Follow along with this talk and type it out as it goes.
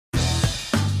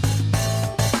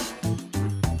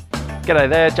G'day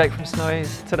there, Jake from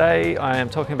Snowy's. Today I am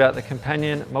talking about the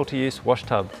companion multi-use wash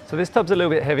tub. So this tub's a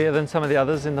little bit heavier than some of the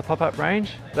others in the pop-up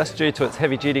range. That's due to its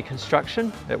heavy-duty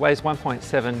construction. It weighs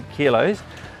 1.7 kilos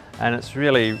and it's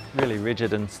really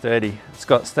rigid and sturdy. It's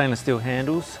got stainless steel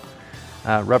handles,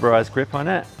 rubberized grip on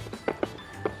it.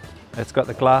 It's got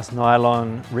the glass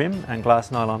nylon rim and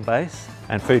glass nylon base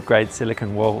and food grade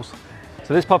silicone walls.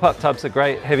 So this pop-up tub's a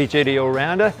great heavy-duty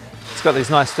all-rounder. It's got these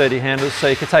nice sturdy handles, so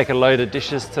you can take a load of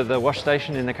dishes to the wash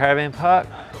station in the caravan park,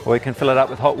 or you can fill it up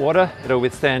with hot water. It'll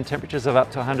withstand temperatures of up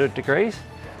to 100 degrees.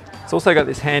 It's also got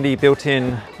this handy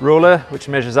built-in ruler which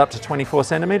measures up to 24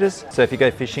 centimeters. So if you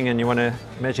go fishing and you want to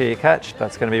measure your catch,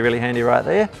 that's going to be really handy right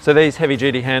there. So these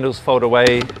heavy-duty handles fold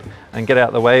away and get out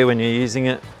of the way when you're using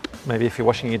it, maybe if you're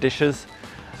washing your dishes.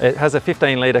 It has a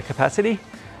 15-litre capacity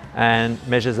and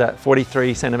measures at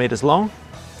 43 centimeters long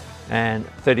and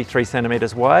 33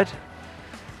 centimeters wide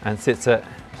and sits at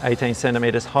 18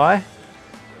 centimeters high.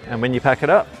 And when you pack it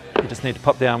up, you just need to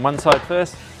pop down one side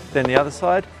first, then the other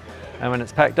side. And when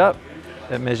it's packed up,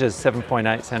 it measures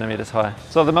 7.8 centimeters high.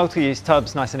 So the multi-use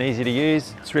tub's nice and easy to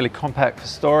use. It's really compact for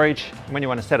storage. When you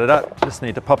want to set it up, you just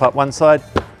need to pop up one side,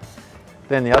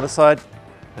 then the other side.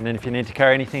 And then if you need to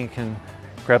carry anything, you can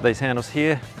grab these handles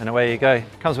here and away you go.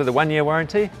 It comes with a 1-year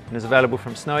warranty and is available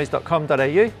from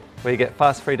snowys.com.au, where you get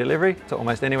fast free delivery to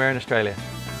almost anywhere in Australia.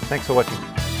 Thanks for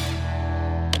watching.